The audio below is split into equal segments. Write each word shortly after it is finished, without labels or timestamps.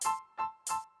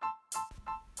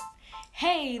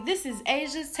Hey, this is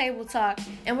Asia's Table Talk,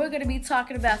 and we're going to be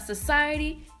talking about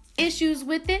society, issues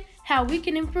with it, how we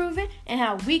can improve it, and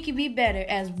how we can be better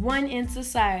as one in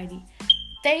society.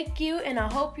 Thank you, and I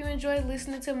hope you enjoyed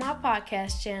listening to my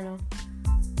podcast channel.